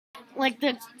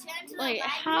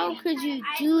how could you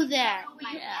do that?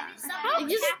 Yeah. I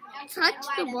just touch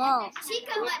the ball.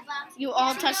 You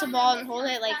all touch the ball and hold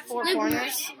it like four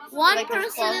corners. One Like there's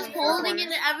person 12 is and four holding it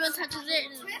corners. and everyone touches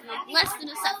it in less than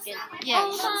a second.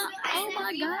 Yes. Oh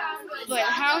my god.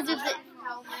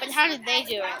 But how did they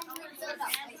do it?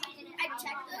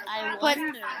 I But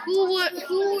wonder. who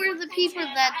were the people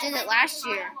that did it last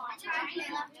year?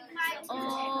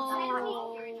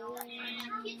 Oh.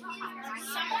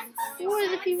 Who were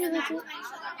the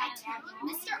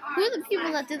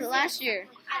people that did it last year?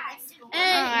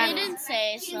 And they didn't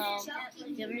say, so do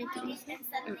you have anything to say?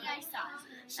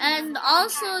 And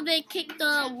also they kicked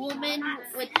the woman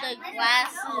with the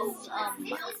glasses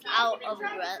out of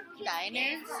the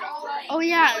diner. Oh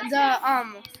yeah,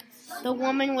 the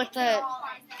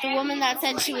woman that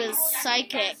said she was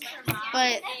psychic,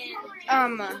 but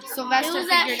Sylvester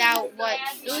figured out what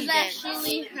It was she did.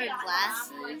 actually her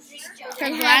glasses. Her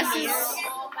glasses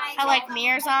had like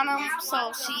mirrors on them,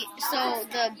 so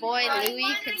the boy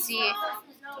Louis could see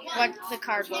what the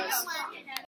card was.